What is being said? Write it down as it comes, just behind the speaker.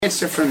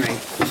Answer for me.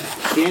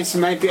 The answer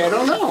might be I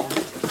don't know.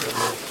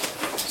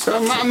 So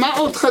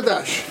ma'ot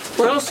chadash.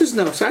 What else is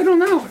no? So I don't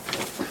know.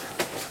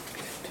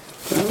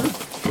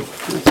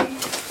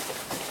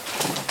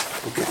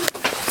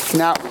 Okay.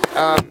 Now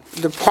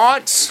the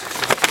parts.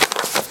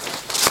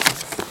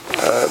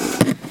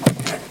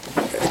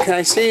 Can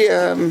I see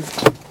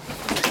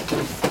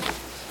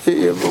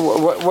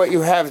what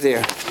you have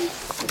there?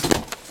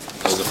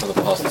 Those are for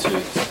the past 2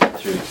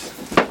 weeks.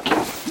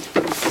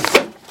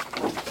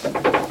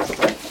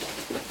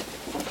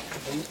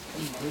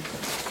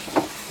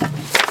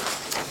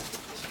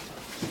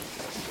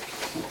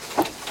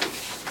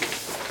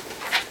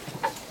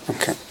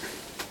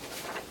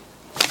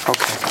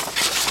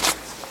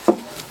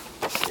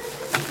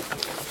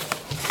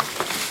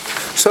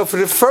 So for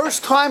the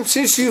first time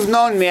since you've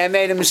known me, I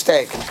made a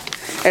mistake.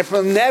 It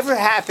will never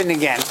happen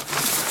again.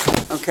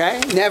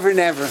 Okay? Never,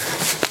 never.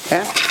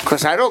 Yeah?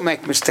 Because I don't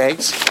make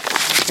mistakes.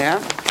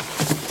 Yeah?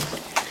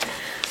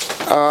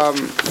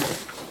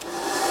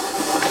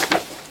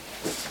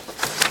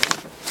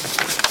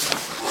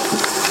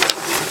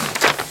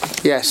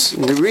 Yes,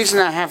 the reason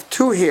I have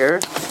two here,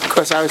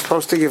 because I was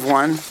supposed to give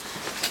one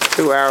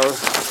to our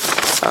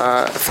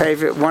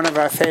one of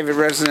our favorite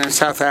resident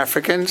South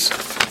Africans,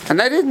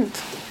 and I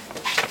didn't.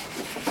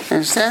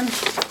 Understand?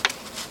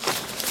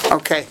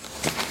 Okay.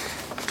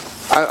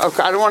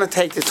 I don't want to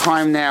take the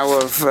time now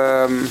of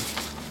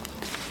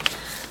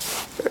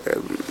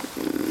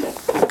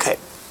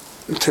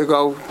to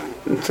go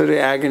into the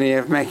agony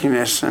of making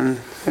this, and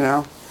you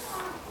know.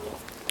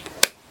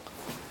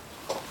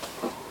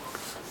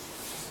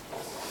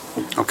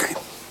 Okay.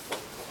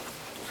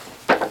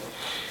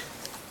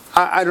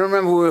 I don't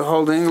remember we were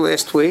holding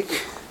last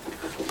week,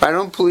 but I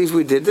don't believe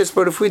we did this.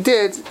 But if we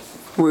did,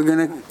 we're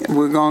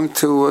going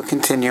to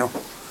continue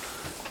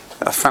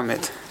from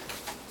it.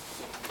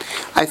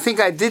 I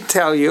think I did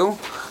tell you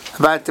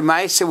about the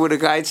Maisa where the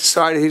guy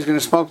decided he was going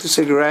to smoke the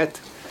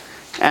cigarette,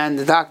 and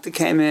the doctor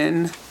came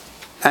in,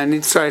 and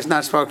he started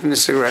not smoking the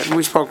cigarette.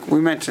 We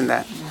mentioned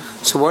that.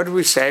 So what did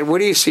we say? What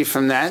do you see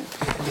from that?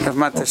 As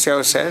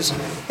Mataseo says,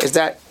 is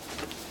that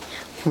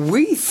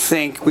we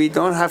think we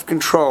don't have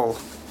control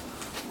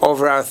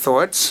over our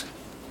thoughts,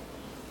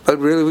 but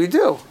really we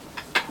do.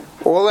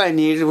 All I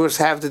needed was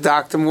to have the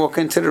doctor walk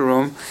into the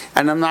room,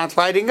 and I'm not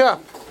lighting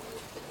up.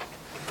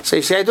 So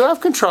you say, I do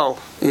have control.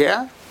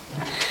 Yeah?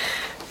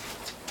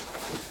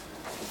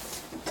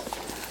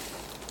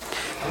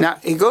 Now,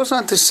 he goes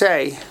on to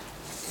say,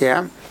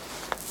 yeah,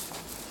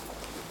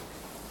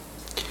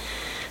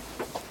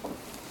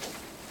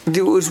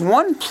 there was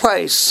one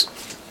place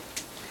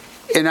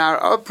in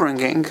our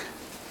upbringing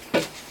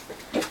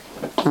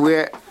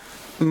where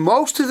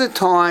most of the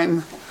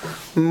time,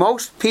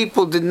 most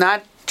people did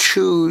not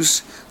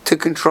choose to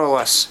control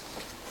us.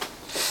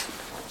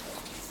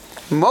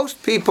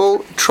 Most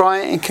people try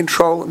and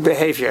control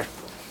behavior.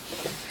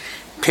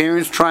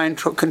 Parents try and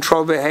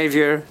control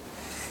behavior.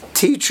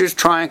 Teachers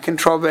try and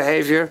control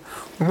behavior.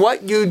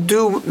 What you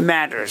do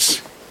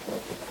matters.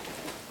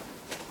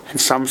 In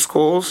some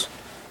schools,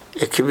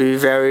 it can be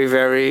very,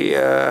 very,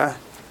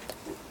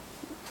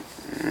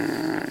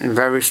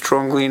 very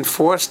strongly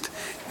enforced,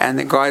 and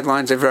the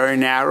guidelines are very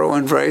narrow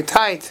and very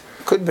tight.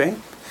 Could be.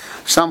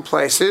 Some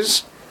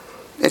places,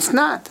 it's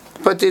not.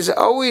 But there's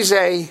always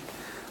the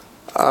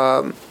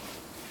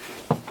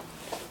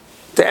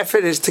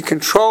effort is to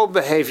control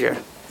behavior.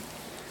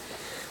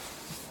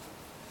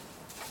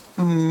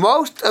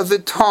 Most of the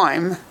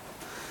time,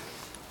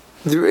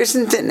 there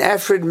isn't an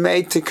effort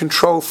made to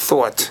control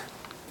thought.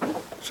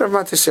 So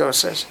Mataseo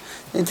says.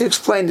 I need to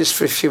explain this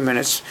for a few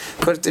minutes,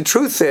 because the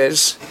truth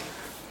is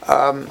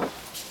that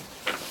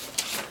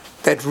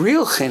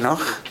real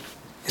chinuch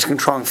is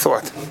controlling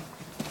thought.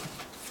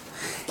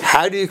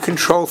 How do you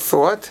control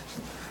thought?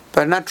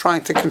 By not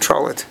trying to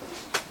control it.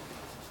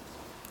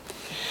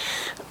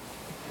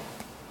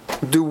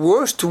 The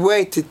worst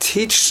way to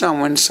teach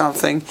someone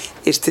something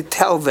is to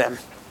tell them.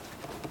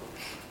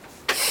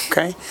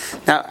 Okay?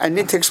 Now, I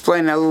need to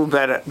explain that a little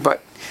better,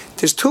 but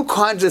there's two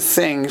kinds of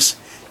things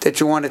that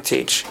you want to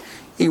teach.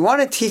 You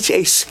want to teach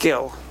a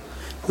skill.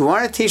 You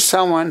want to teach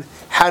someone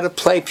how to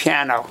play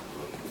piano,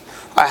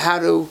 or how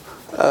to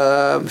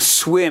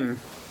swim.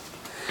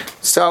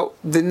 So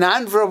the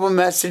nonverbal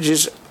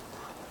messages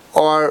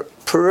are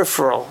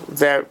peripheral.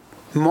 They're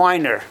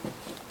minor.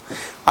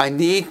 I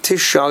need to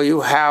show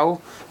you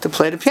how to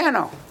play the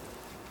piano.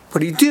 What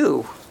do you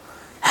do?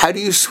 How do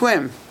you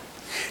swim?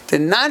 The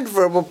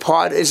nonverbal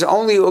part is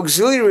only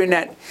auxiliary in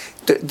that.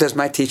 Does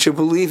my teacher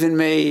believe in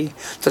me?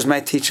 Does my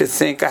teacher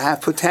think I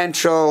have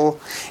potential?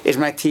 Does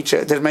my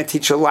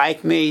teacher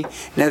like me?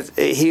 And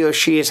he or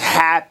she is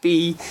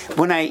happy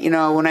when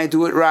I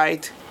do it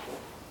right.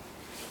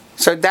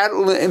 So that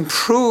will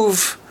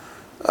improve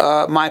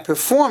my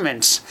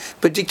performance.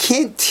 But you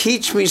can't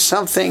teach me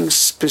something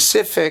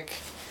specific,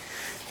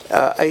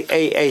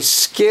 a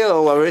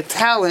skill or a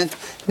talent,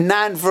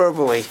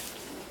 non-verbally.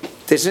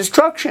 There's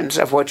instructions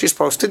of what you're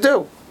supposed to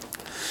do.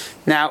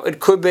 Now, it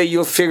could be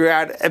you'll figure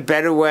out a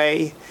better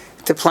way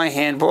to play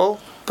handball,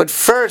 but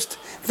first,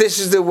 this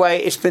is the way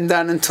it's been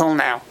done until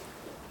now.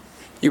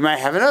 You might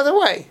have another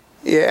way,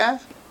 yeah?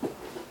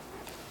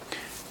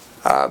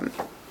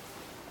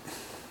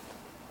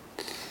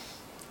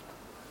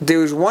 There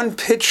was one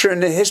pitcher in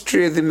the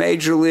history of the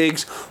major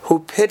leagues who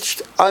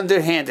pitched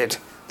underhanded,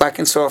 like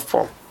in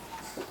softball.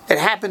 It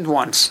happened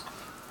once.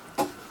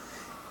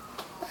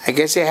 I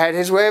guess he had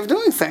his way of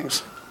doing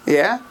things,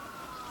 yeah?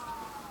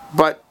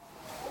 But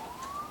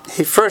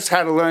he first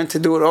had to learn to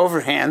do it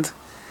overhand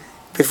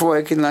before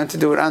he can learn to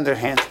do it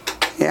underhand,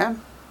 yeah?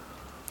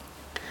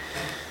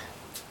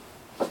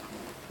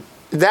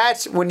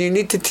 That's when you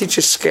need to teach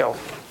a skill.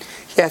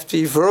 You have to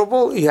be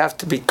verbal, you have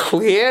to be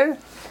clear,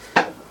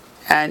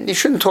 and you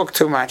shouldn't talk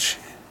too much.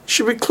 You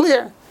should be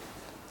clear.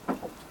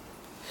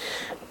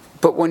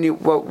 But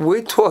what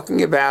we're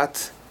talking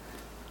about,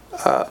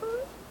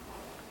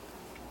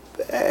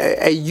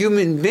 a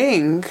human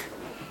being,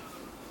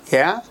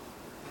 yeah,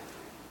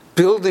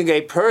 building a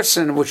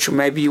person, which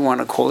maybe you want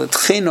to call it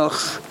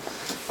chinuch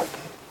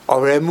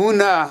or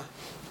emunah.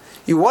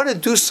 You want to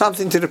do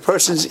something to the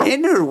person's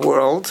inner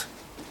world.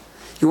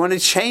 You want to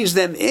change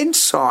them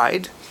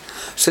inside,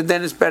 so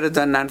then it's better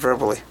done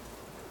non-verbally.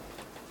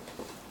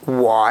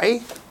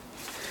 Why?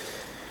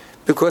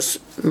 Because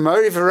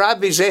Mori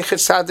Rabbi Zecher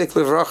Tzadik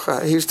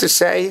Livrocha, he used to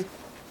say,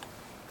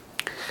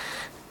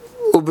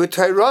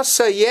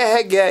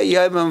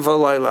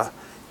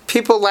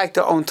 people like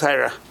their own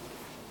Torah.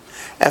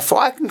 If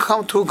I can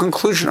come to a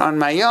conclusion on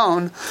my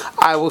own,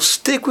 I will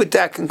stick with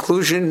that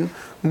conclusion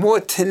more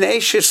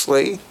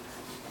tenaciously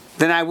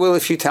than I will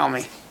if you tell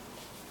me.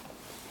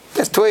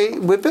 That's the way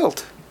we're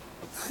built.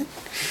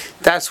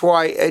 That's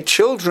why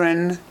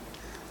children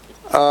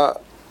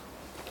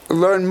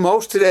learn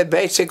most of their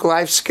basic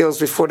life skills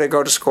before they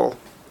go to school.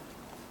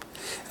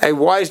 A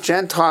wise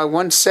Gentile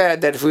once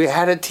said that if we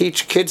had to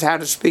teach kids how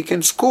to speak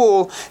in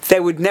school, they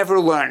would never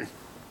learn.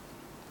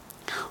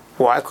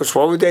 Why? Because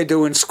what would they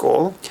do in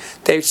school?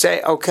 They'd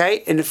say,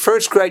 okay, in the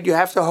first grade you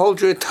have to hold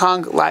your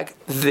tongue like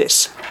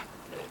this.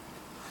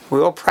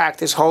 We all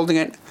practice holding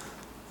it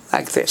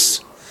like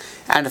this.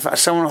 And if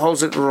someone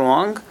holds it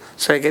wrong,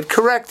 so they get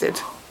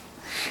corrected.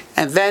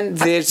 And then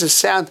there's a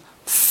sound,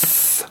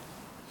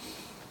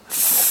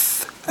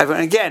 and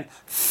again,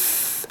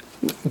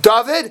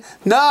 David?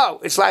 No,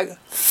 it's like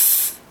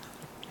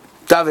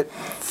David.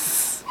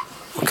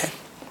 Okay.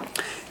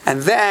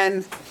 And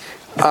then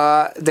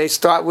they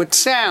start with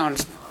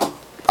sounds.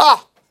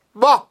 Ah,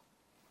 ba.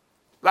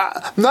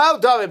 No,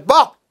 David,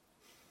 ba.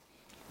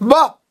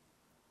 Ba.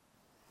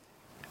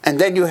 And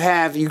then you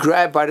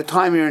grab, by the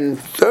time you're in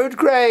third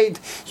grade,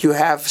 you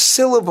have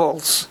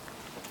syllables.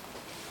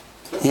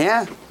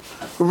 Yeah?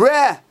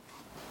 Re.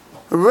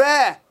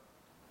 Re.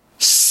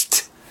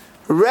 St.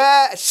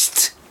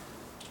 Rest.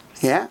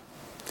 Yeah?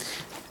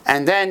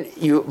 And then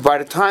by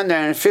the time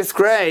they're in fifth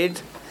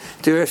grade,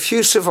 there are a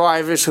few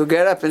survivors who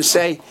get up and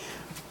say,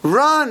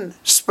 run,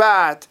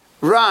 Spot,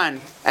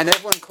 run. And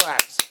everyone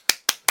claps.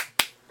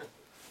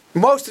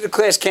 Most of the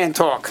class can't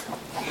talk.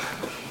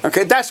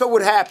 Okay, that's what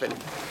would happen.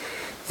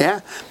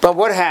 Yeah? But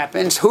what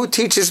happens? Who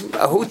teaches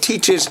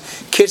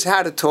kids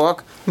how to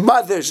talk?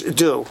 Mothers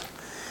do.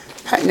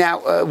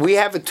 Now, we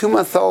have a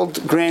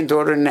 2-month-old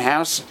granddaughter in the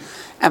house,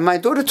 and my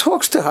daughter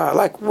talks to her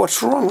like,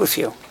 what's wrong with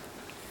you?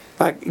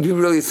 Like, you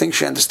really think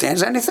she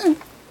understands anything?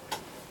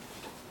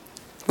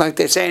 Like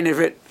they're saying if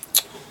it...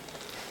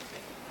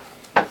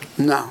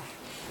 No.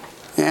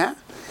 Yeah?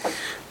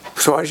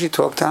 So why does she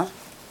talk to her?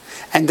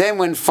 And then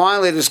when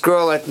finally this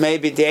girl at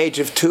maybe the age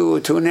of 2 or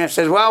 2.5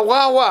 says, wow,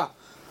 wow, wow,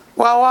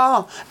 wow,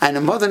 wow, and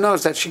the mother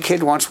knows that she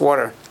kid wants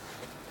water.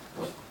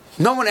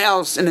 No one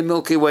else in the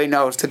Milky Way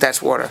knows that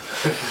that's water.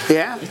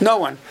 Yeah? No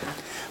one.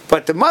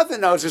 But the mother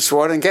knows it's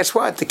water, and guess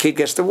what? The kid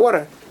gets the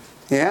water.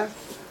 Yeah?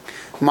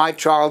 My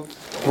child,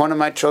 one of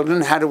my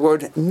children, had the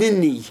word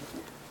ninny.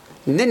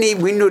 Ninny,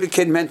 we knew the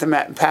kid meant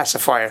a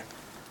pacifier.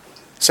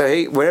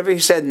 So whatever he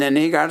said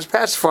ninny, he got his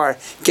pacifier.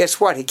 Guess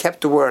what? He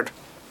kept the word.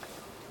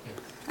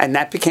 And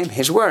that became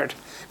his word,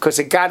 because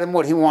it got him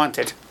what he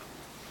wanted.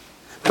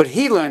 But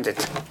he learned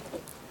it.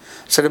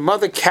 So the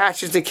mother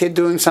catches the kid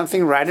doing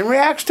something right and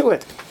reacts to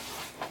it.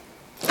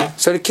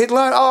 So the kid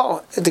learned,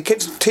 the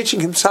kid's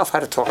teaching himself how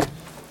to talk.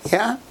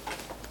 Yeah?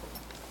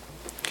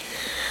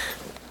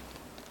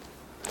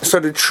 So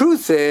the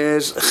truth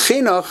is,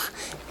 chinuch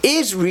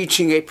is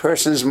reaching a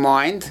person's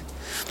mind,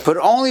 but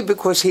only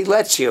because he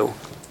lets you.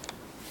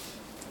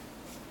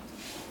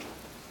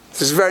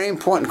 This is very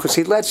important, because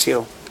he lets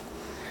you.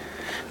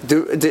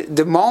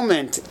 The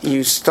moment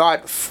you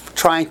start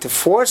trying to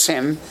force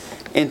him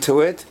into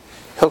it,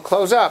 he'll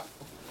close up.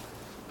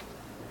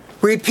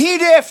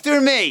 Repeat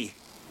after me.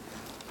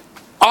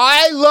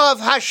 I love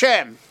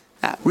Hashem.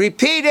 Now,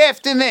 repeat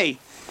after me.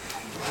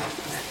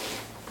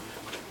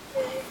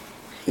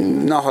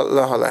 No,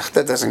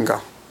 that doesn't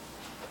go.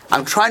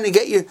 I'm trying to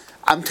get you,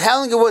 I'm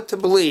telling you what to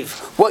believe,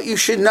 what you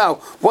should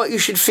know, what you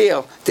should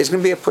feel. There's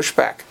going to be a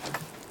pushback.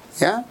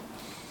 Yeah?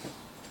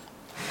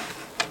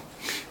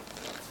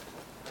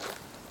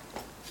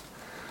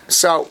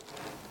 So,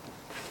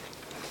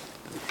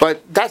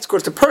 But that's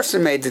because the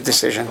person made the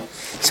decision.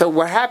 So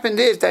what happened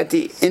is that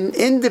the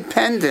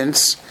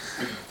independence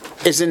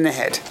is in the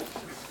head.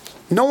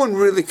 No one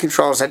really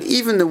controls that.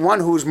 Even the one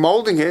who's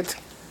molding it,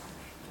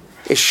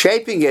 is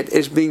shaping it,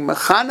 is being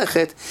mechanech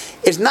it,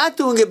 is not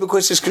doing it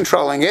because he's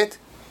controlling it.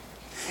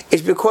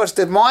 It's because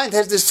the mind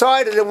has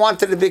decided it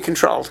wanted to be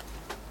controlled.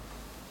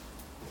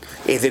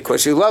 Either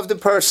because you love the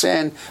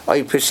person, or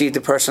you perceive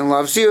the person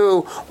loves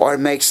you, or it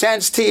makes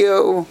sense to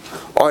you,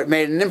 or it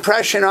made an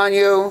impression on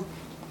you.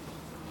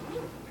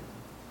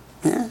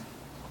 Yeah,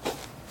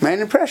 made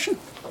an impression.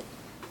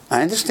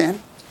 I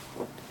understand.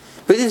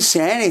 We didn't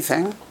say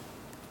anything.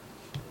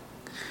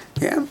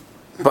 Yeah,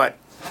 but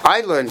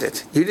I learned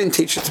it. You didn't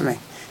teach it to me.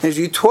 As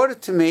you taught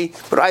it to me,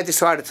 but I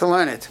decided to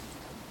learn it.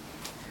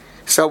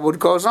 So what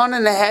goes on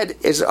in the head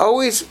is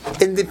always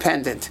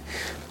independent.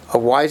 A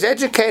wise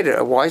educator,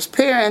 a wise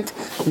parent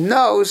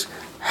knows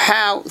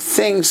how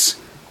things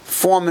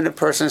form in a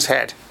person's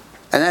head.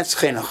 And that's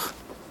chinuch.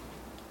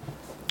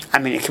 I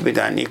mean, it can be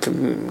done. You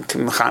can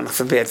mechanech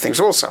for bad things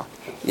also.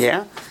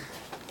 Yeah?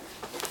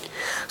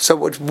 So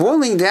what's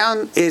boiling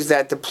down is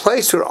that the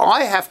place where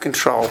I have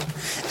control,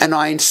 and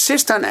I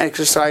insist on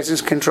exercising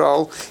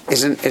control,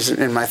 isn't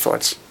in my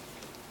thoughts.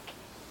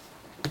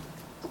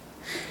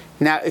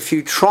 Now, if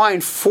you try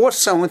and force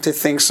someone to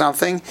think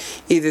something,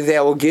 either they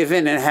will give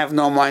in and have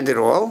no mind at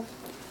all,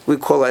 we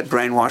call that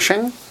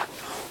brainwashing,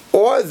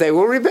 or they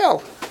will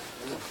rebel.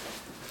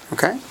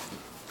 Okay?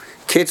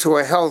 Kids who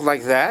are held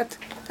like that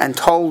and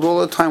told all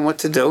the time what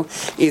to do,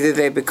 either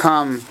they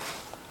become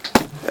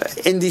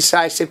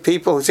indecisive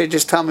people who say,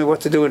 just tell me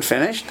what to do and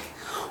finished,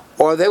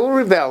 or they will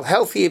rebel.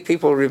 Healthier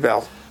people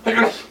rebel.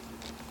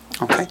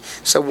 Okay?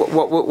 So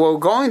what we're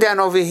going down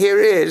over here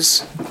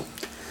is,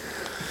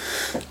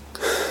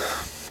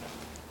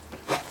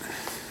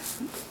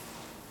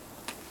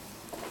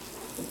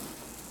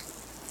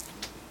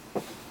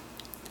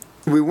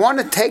 we want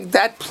to take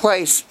that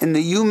place in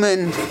the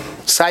human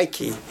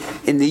psyche,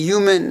 in the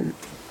human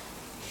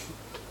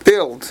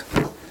build,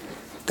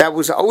 that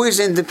was always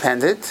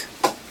independent,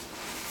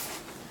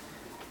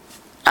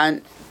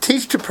 and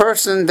teach the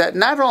person that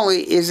not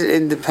only is it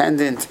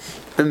independent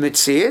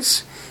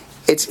b'mitzias,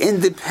 it's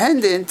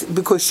independent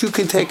because you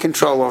can take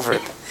control over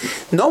it.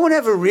 No one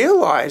ever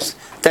realized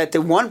that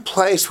the one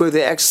place where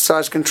they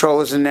exercise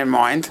control is in their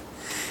mind.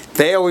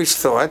 They always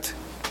thought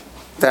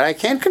that I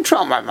can't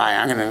control my mind.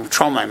 I'm going to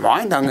control my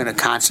mind. I'm going to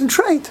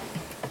concentrate.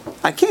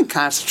 I can't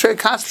concentrate.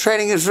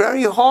 Concentrating is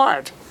very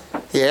hard.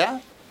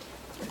 Yeah?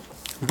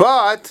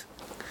 But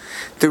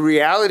the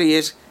reality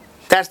is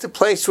that's the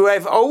place where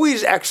I've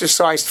always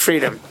exercised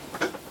freedom.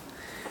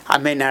 I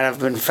may have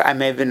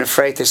been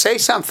afraid to say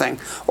something,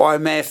 or I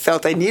may have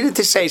felt I needed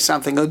to say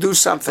something, or do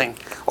something,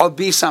 or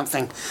be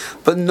something.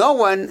 But no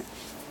one,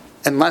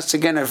 unless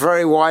again a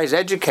very wise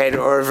educator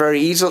or a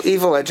very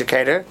evil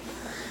educator,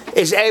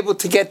 is able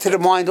to get to the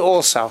mind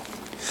also.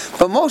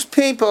 But most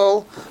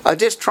people are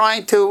just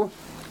trying to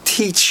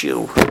teach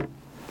you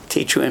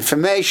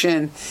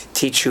information,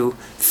 teach you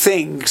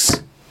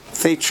things,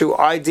 teach you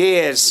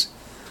ideas,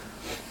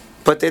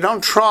 but they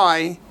don't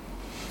try,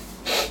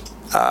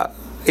 either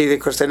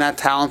because they're not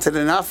talented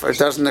enough, or it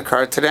doesn't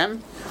occur to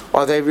them,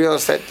 or they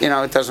realize that,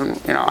 it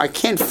doesn't, I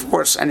can't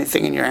force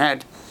anything in your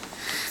head.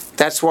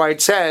 That's why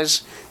it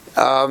says,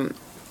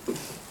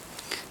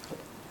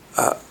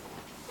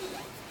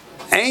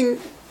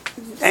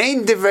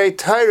 Ein divrei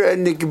Torah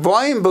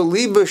nigboim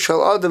beliba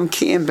shel adam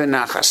ki'im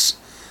benachas.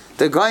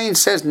 The Gaon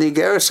says,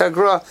 Nigeres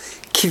Hagra,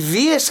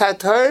 Kiviyas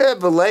HaTorah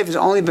believe is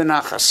only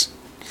benachas.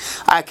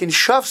 I can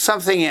shove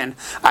something in.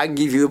 I can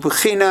give you a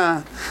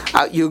bechina.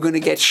 You're going to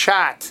get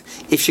shot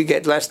if you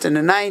get less than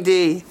a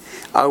 90.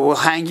 I will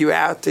hang you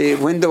out the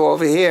window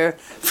over here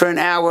for an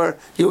hour.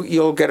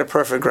 You'll get a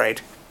perfect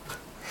grade.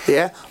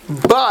 Yeah?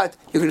 But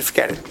you're going to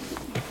forget it.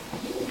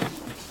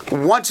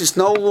 Once it's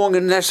no longer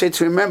necessary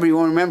to remember, you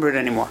won't remember it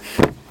anymore.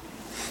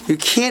 You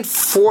can't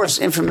force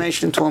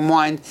information into a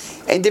mind.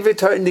 And you have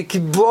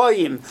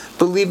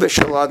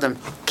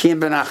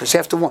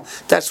to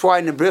want. That's why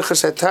in the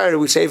Brichas HaTorah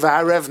we say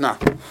V'harevna.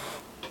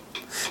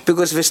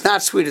 Because if it's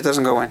not sweet, it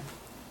doesn't go in.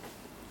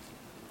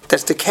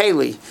 That's the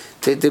keli,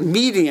 the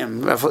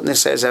medium of what it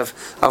says of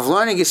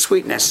learning is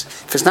sweetness.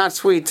 If it's not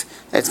sweet,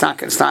 it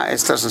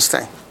doesn't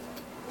stay.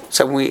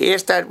 So when we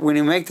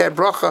make that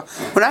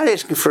bracha, we're not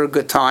asking for a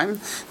good time.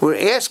 We're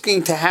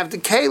asking to have the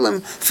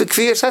kalim for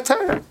Kviyas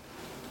HaTorah.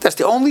 That's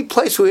the only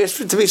place we ask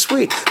for it to be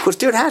sweet. Because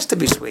there it has to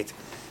be sweet.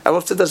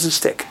 Else it doesn't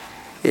stick.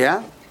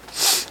 Yeah?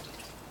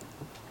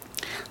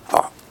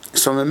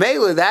 So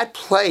Mamela, that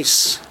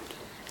place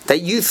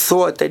that you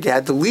thought that you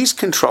had the least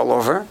control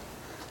over,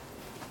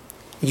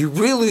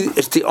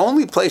 it's the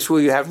only place where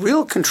you have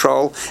real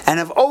control and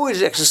have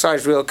always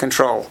exercised real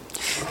control.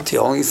 The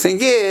only thing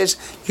is,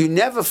 you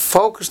never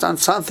focused on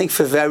something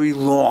for very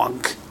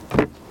long.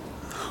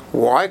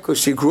 Why?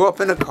 Because you grew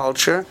up in a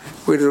culture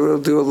where there will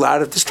do a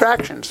lot of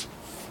distractions.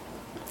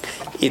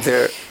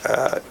 Either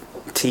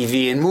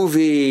TV and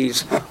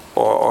movies,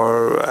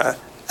 or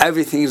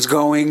everything's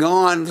going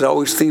on, there's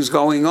always things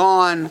going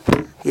on.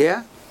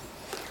 Yeah?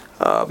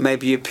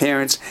 Maybe your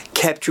parents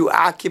kept you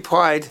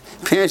occupied.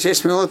 Parents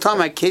ask me all the time,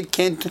 my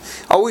kid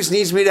always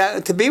needs me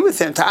to be with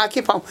him, to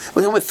occupy him.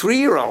 I'm a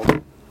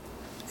 3-year-old.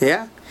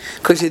 Yeah?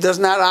 Because he does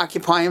not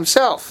occupy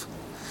himself.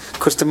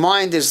 Because the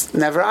mind is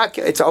never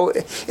occupied.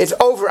 It's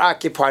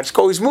over-occupied. It's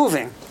always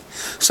moving.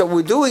 So what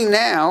we're doing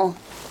now,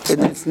 in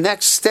the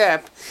next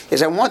step,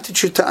 is I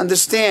wanted you to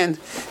understand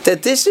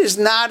that this is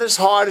not as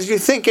hard as you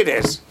think it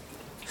is.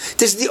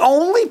 This is the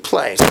only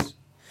place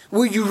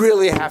where you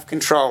really have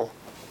control.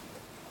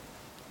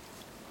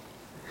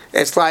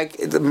 It's like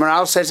the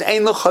Maral says,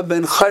 "Ein lecha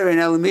ben chayrin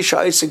el misha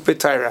isik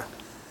b'Torah."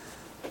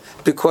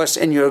 Because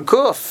in your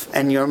guf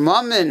and your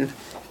mammon,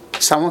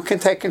 someone can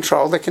take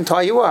control, they can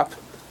tie you up.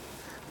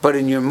 But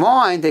in your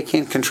mind, they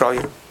can't control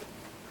you.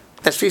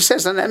 That's what he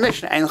says on that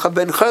mission. Ein lecha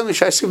ben chayrin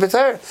misha isik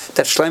b'Torah.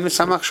 That's shleimus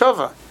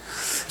hamachshava.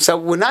 So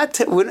we're not.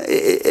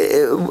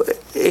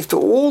 After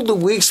all the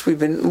weeks we've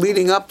been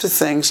leading up to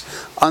things,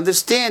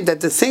 understand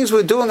that the things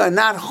we're doing are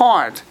not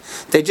hard;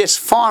 they're just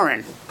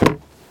foreign.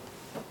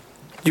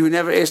 You were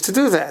never asked to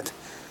do that,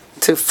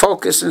 to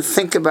focus and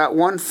think about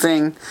one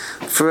thing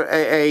for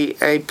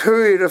a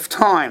period of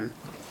time.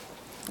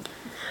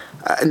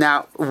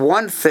 Now,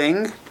 one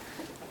thing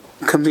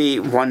can be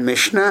one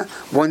Mishnah,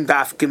 one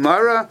Daf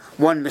Gemara,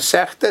 one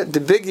Masechta. The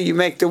bigger you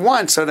make the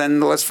one, so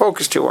then the less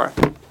focused you are.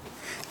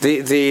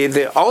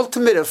 The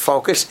ultimate of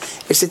focus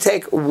is to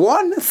take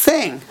one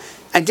thing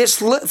and just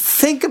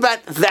think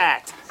about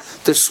that.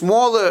 The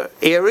smaller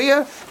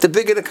area, the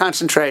bigger the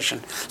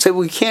concentration. So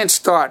we can't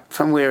start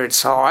from where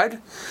it's hard,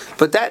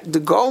 but the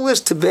goal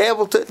is to be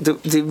able to.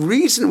 The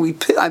reason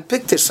I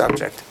picked this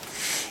subject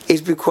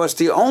is because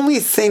the only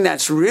thing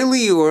that's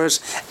really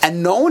yours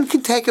and no one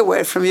can take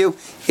away from you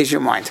is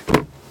your mind,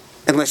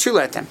 unless you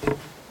let them.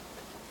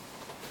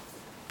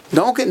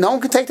 No one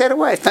can take that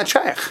away. It's not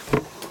shaykh.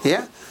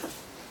 Yeah,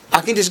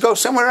 I can just go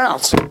somewhere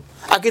else.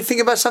 I can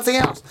think about something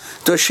else.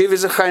 Toshiv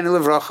Zechayna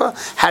Levracha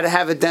had to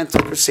have a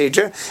dental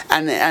procedure,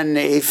 and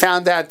he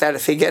found out that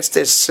if he gets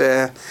this,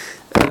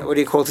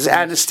 this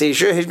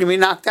anesthesia, he's going to be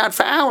knocked out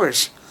for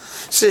hours.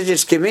 So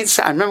just give me.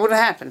 I remember what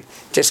happened.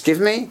 Just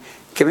give me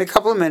a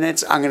couple of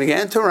minutes. I'm going to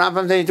get into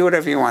Rambam. Then you do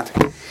whatever you want.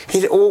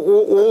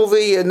 All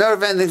the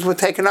nerve endings were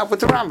taken up with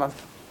the Rambam.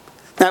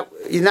 Now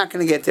you're not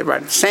going to get there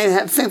right.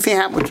 Same thing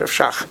happened with Rav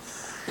Shach.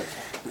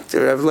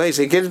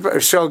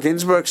 Rav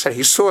Ginsburg said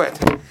he saw it.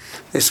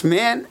 This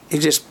man, he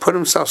just put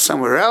himself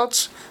somewhere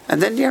else,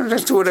 and then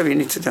just do whatever you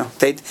need to do.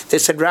 They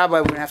said, Rabbi,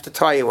 we're going to have to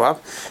tie you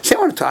up. I said, I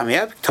want to tie me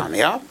up. Tie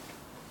me up.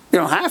 You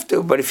don't have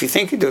to, but if you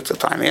think you do, to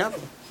tie me up.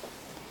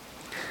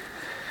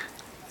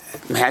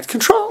 He had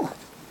control.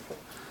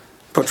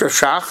 But Rav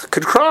Shach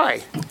could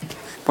cry.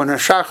 When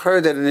Rav Shach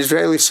heard that an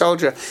Israeli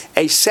soldier,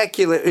 a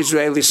secular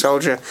Israeli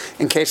soldier,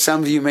 in case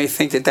some of you may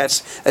think that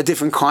that's a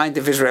different kind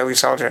of Israeli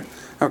soldier,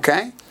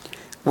 okay,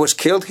 was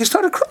killed, he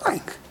started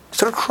crying.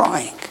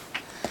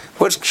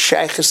 What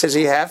Sheikhs does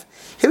he have?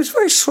 He was a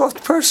very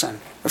soft person,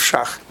 of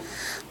Shach,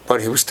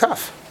 but he was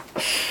tough.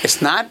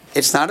 It's not a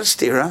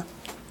stira.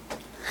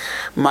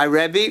 My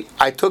Rebbe,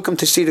 I took him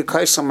to see the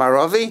Kaisel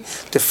Maravi.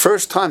 The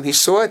first time he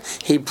saw it,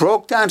 he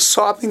broke down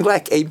sobbing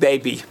like a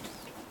baby.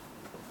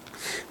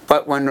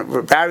 But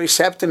when Barry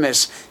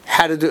Septimus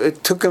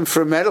it took him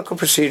for a medical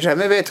procedure.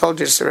 Maybe I told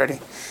you this already.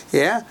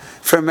 Yeah,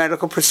 for a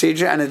medical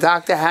procedure, and the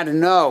doctor had to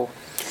know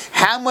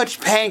how much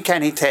pain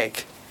can he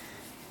take.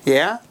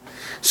 Yeah.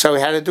 So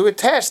he had to do a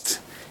test,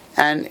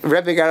 and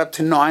Rebbe got up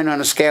to 9 on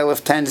a scale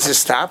of 10 to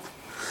stop,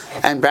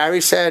 and Barry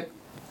said,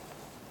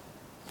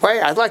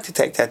 wait, I'd like to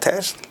take that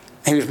test.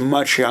 And he was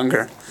much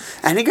younger,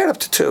 and he got up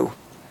to 2.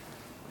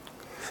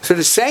 So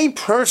the same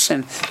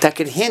person that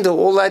could handle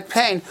all that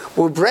pain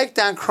will break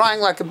down crying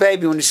like a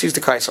baby when he sees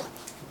the kaisel.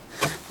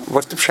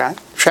 What's the pshat?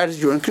 Pshat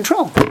is you're in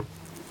control.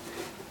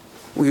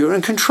 You're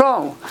in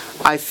control.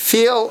 I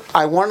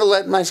want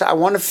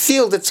to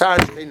feel the tzar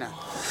shechina.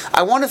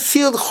 I want to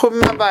feel the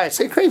chum habayis.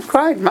 Say,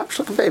 cry, much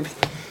like a baby.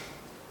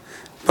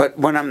 But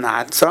when I'm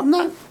not, so I'm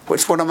not.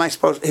 What am I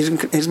supposed?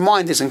 His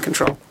mind is in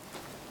control.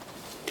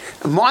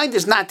 Mind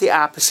is not the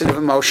opposite of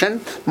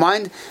emotion.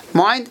 Mind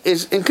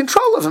is in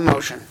control of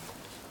emotion.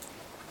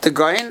 The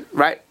Goyen,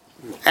 right,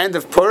 end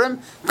of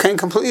Purim, came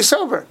completely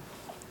sober.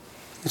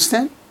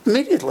 Understand?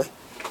 Immediately.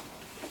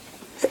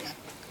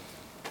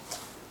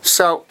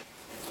 So,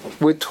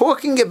 we're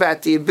talking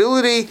about the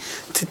ability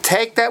to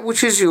take that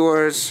which is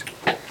yours.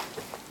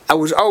 It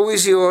was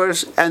always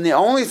yours, and the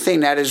only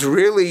thing that is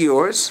really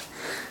yours,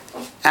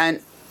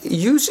 and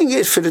using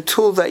it for the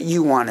tool that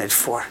you want it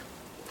for.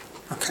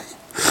 Okay.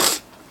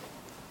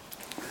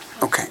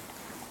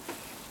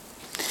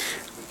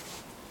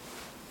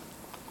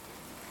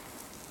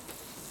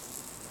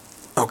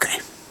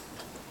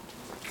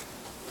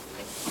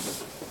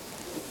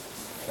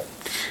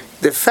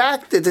 The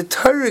fact that the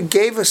Torah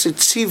gave us a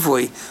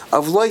tzivui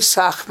of loy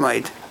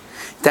sachmaid,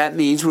 that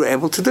means we're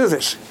able to do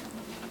this.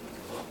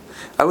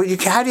 How do you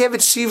have it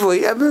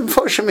tzivui? How do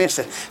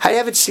you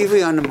have it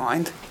tzivui on the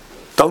mind?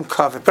 Don't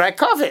covet. But I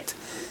covet.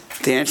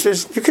 The answer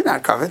is you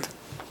cannot covet.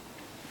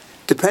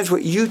 Depends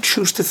what you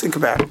choose to think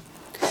about.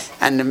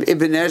 And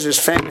Ibn Ezra's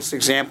famous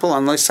example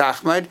on Lois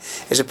Ahmad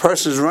is a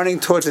person who's running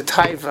towards a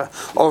taiva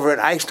over an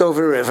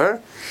iced-over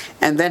river,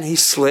 and then he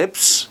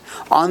slips.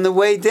 On the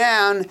way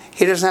down,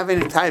 he doesn't have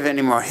any taiva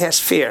anymore. He has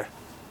fear.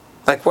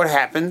 Like what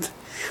happened?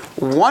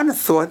 One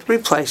thought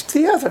replaced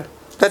the other.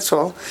 That's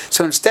all.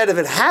 So instead of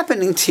it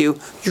happening to you,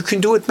 you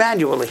can do it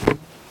manually.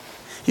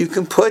 You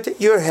can put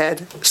your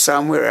head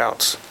somewhere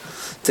else.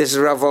 This is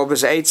Rav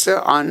Wolbe's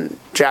Eitzah on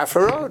Jaffa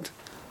Road.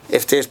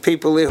 If there's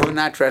people here who are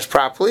not dressed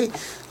properly,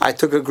 I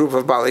took a group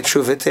of Baalei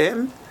Teshuva to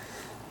him,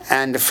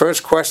 and the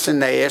first question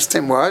they asked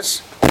him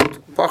was,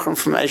 Bachram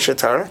from Eshet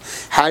Torah,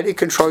 how do you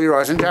control your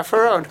eyes on Jaffa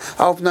Road?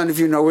 I hope none of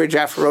you know where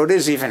Jaffa Road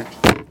is even.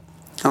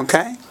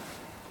 Okay?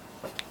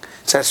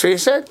 So that's what he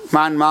said.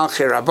 Man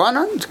Malchi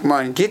Rabbanon,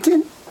 Gemara in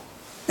Gittin.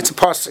 It's a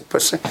pasuk,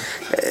 but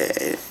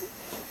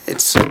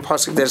it's a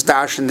pasuk that's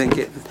darshan in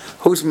Gittin.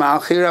 Who's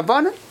Malchi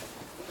Rabbanon?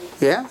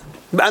 Yeah?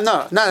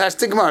 No, that's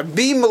the Gemara.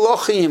 Be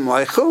Melochim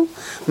Leichu,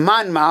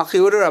 Man Malchi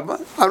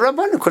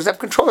Rabbanon, because they have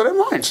control of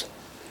their minds.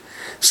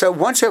 So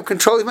once you have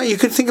control of your mind, you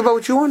can think about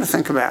what you want to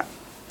think about.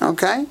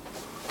 Okay?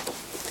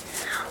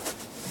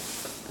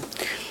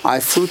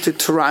 I flew to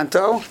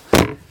Toronto.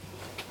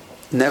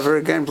 Never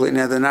again, believe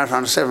me, they're not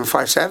on a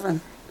 757.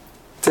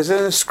 There's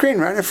a screen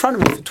right in front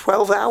of me for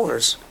 12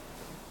 hours.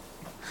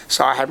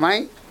 So I had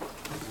my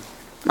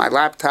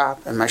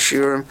laptop and my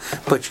shiurim,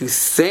 but you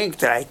think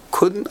that I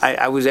couldn't,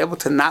 I was able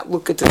to not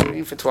look at the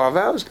screen for 12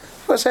 hours?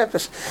 What's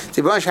happened?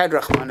 The Baruch had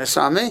Rahman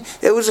saw me.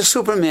 It was a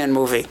Superman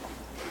movie.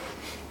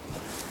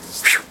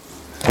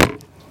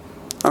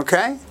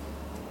 Okay?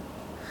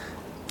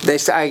 They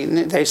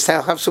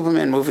still have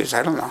Superman movies.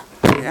 I don't know.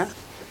 Yeah?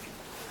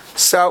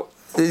 So,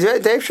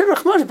 they should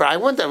Rahman, but I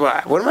wonder,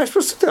 what am I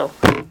supposed to do?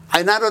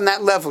 I'm not on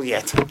that level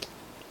yet.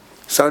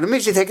 So it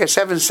means you take a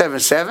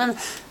 777,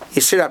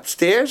 you sit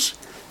upstairs,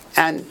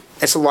 and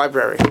it's a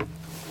library.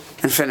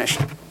 And finished.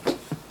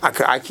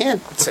 I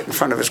can't sit in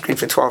front of a screen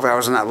for 12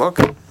 hours and not look.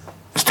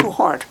 It's too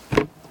hard.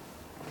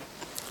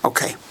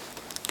 Okay.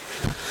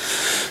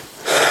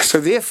 So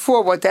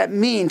therefore, what that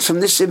means from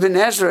this Ibn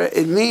Ezra,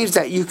 it means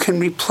that you can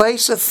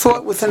replace a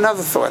thought with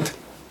another thought.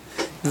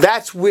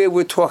 That's where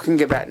we're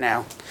talking about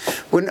now.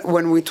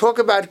 When we talk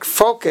about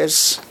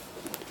focus,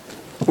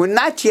 we're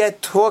not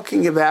yet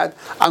talking about,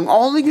 I'm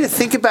only going to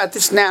think about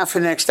this now for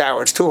the next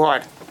hour. It's too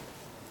hard.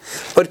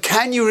 But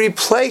can you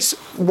replace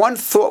one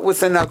thought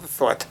with another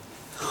thought?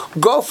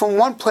 Go from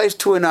one place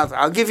to another.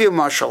 I'll give you a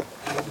mashal.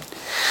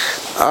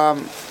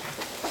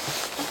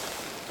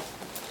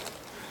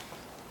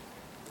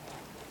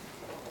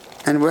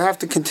 And we'll have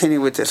to continue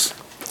with this.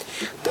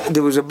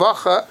 There was a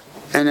bacha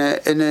in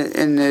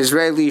an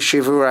Israeli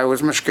yeshiva where I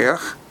was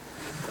mashgiach,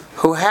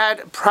 who had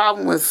a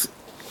problem with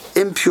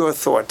impure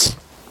thoughts.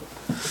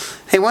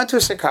 He went to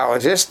a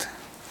psychologist.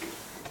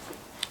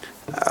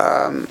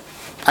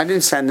 I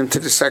didn't send him to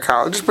the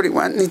psychologist, but he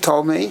went and he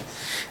told me.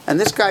 And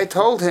this guy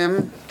told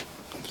him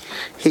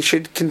he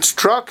should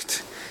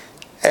construct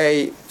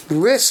a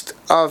list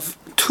of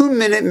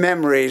 2-minute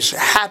memories,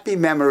 happy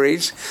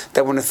memories,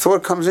 that when a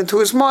thought comes into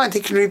his mind, he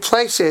can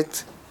replace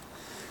it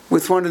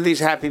with one of these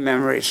happy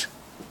memories.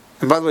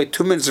 And by the way,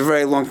 2 minutes is a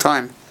very long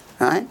time,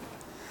 right?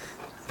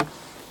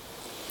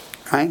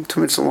 Right? 2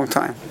 minutes is a long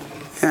time.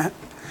 Yeah?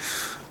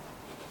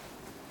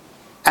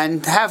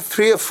 And have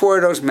 3 or 4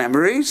 of those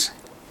memories,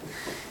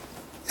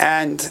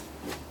 and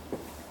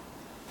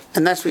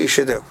that's what you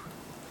should do.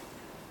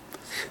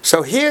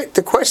 So here,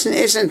 the question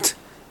isn't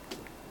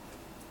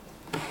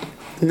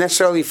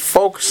necessarily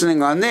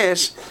focusing on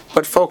this,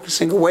 but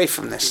focusing away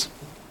from this.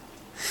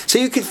 So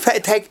you can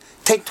take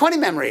 20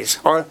 memories,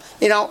 or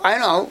I don't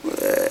know,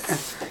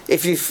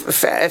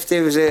 if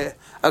there was a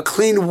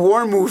clean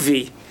war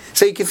movie,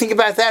 so you can think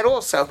about that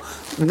also.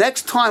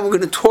 Next time we're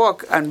going to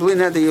talk, and believe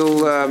that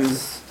you'll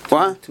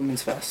what? 2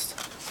 minutes fast.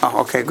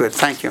 Oh, okay, good.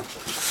 Thank you.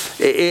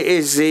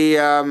 Is the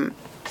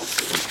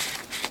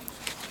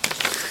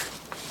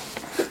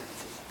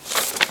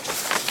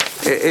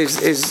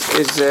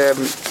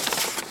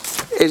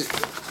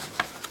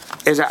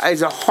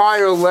is a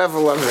higher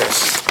level of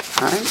this,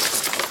 right?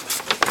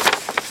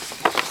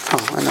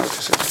 Oh, I know what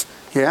this is.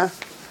 Yeah,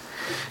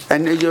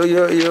 and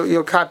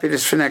you'll copy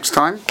this for next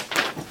time.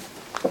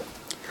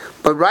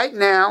 But right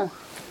now,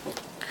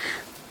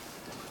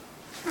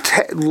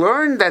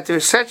 learn that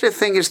there's such a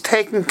thing as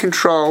taking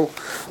control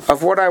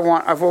of what I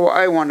want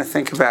to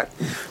think about.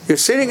 You're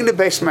sitting in the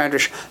base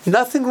medrash.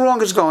 Nothing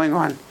wrong is going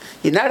on.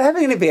 You're not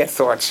having any bad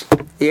thoughts.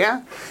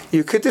 Yeah,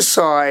 you could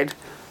decide.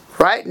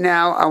 Right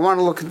now, I want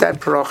to look at that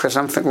parochas.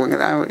 I'm thinking,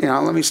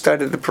 let me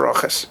study the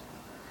parochas.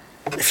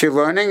 If you're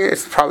learning,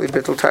 it's probably a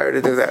bit tired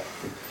to do that.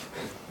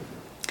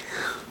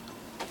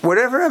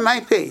 Whatever it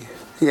might be,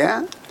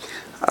 yeah.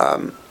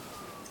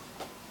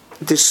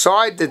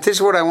 Decide that this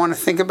is what I want to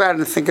think about,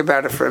 and think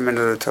about it for a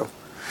minute or two.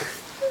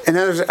 In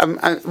other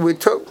words, we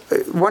took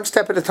one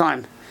step at a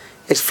time.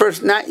 It's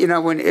first not,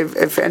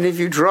 if any of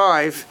you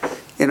drive,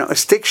 a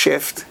stick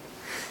shift.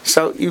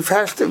 So you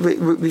have to,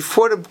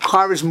 before the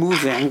car is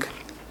moving,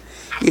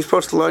 you're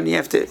supposed to learn. You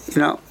have to,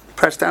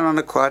 press down on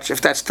the clutch, if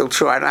that's still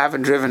true. I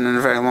haven't driven in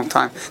a very long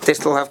time. They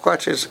still have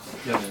clutches.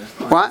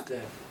 What?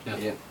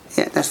 Yeah.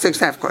 Yeah, that still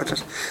have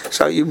clutches.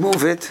 So you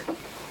move it,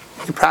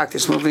 you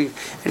practice moving,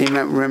 and you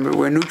remember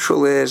where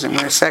neutral is and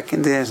where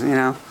second is, you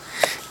know.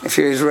 If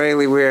you're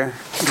Israeli, where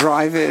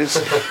drive is.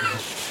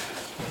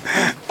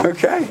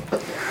 Okay?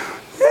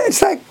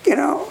 It's like, you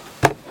know.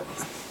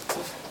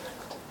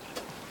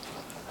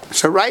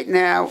 So right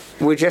now,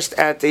 we're just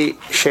at the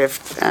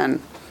shift,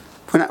 and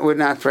we're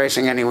not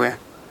racing anywhere.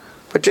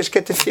 But just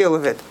get the feel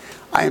of it.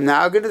 I am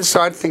now going to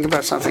decide to think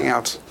about something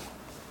else.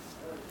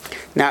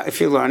 Now, if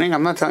you're learning,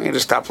 I'm not telling you to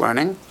stop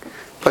learning,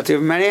 but there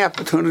are many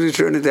opportunities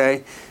during the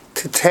day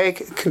to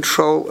take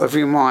control of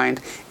your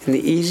mind in the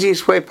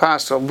easiest way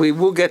possible. We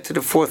will get to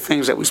the 4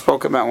 things that we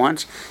spoke about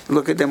once, and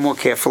look at them more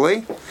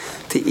carefully.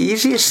 The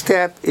easiest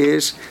step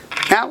is,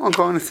 now I'm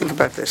going to think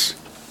about this.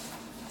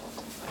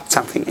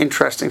 Something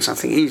interesting,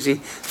 something easy,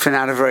 for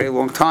not a very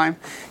long time.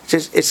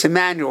 It's a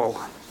manual.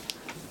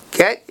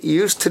 Get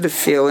used to the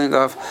feeling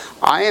of,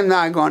 I am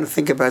now going to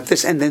think about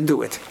this, and then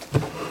do it.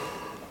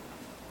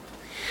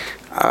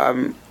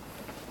 I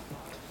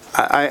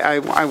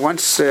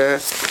once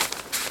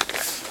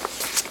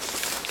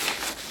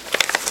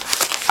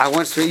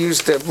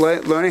used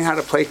learning how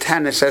to play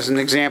tennis as an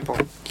example,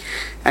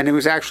 and there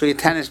was actually a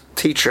tennis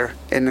teacher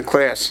in the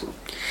class,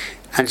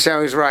 and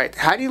so he's right.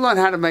 How do you learn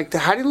how to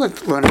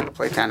learn how to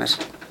play tennis?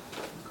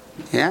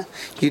 Yeah,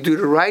 you do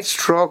the right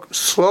stroke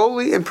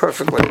slowly and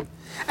perfectly,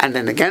 and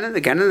then again and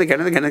again and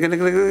again and again and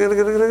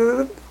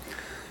again.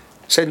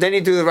 So then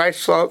you do the right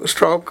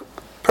stroke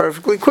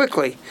perfectly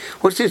quickly.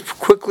 Which is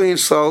quickly and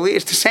slowly,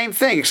 it's the same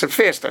thing except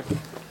faster.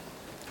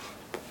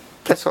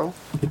 That's all.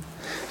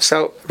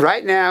 So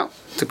right now,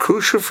 the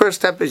crucial first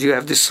step is you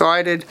have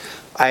decided,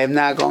 I am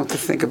now going to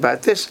think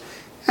about this,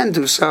 and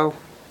do so.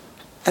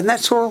 And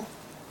that's all.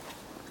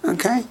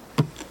 Okay?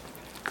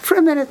 For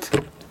a minute.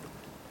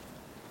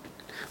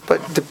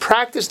 But to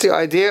practice the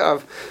idea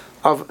of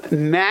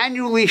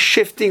manually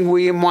shifting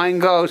where your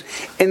mind goes,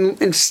 and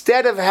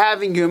instead of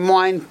having your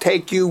mind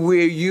take you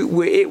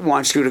where it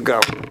wants you to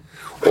go,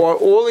 or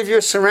all of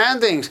your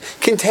surroundings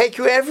can take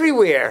you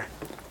everywhere,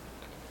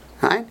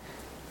 right?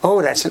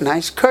 Oh, that's a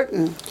nice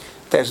curtain.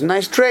 There's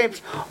nice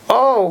drapes.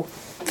 Oh,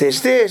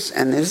 there's this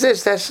and there's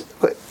this. That's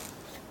what.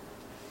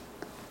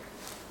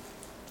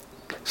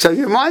 So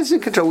your mind's in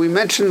control. We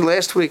mentioned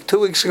last week, 2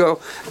 weeks ago,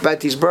 about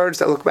these birds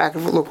that look back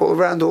and look all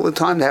around all the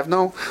time. They have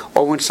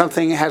or when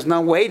something has no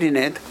weight in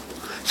it,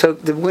 so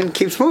the wind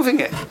keeps moving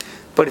it.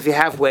 But if you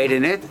have weight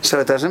in it, so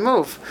it doesn't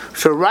move.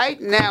 So right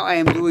now I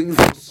am doing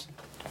this.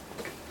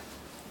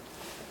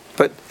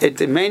 But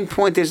the main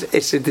point is,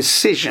 it's a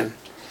decision.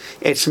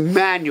 It's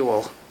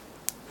manual.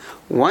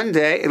 One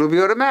day it'll be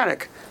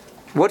automatic.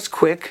 What's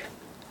quick?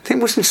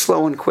 Think wasn't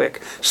slow and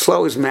quick.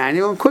 Slow is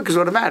manual and quick is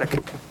automatic.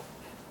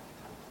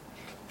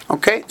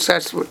 Okay, so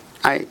that's what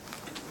I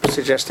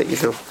suggest that you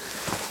do.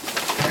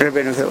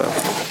 Rabbeinu Hillel.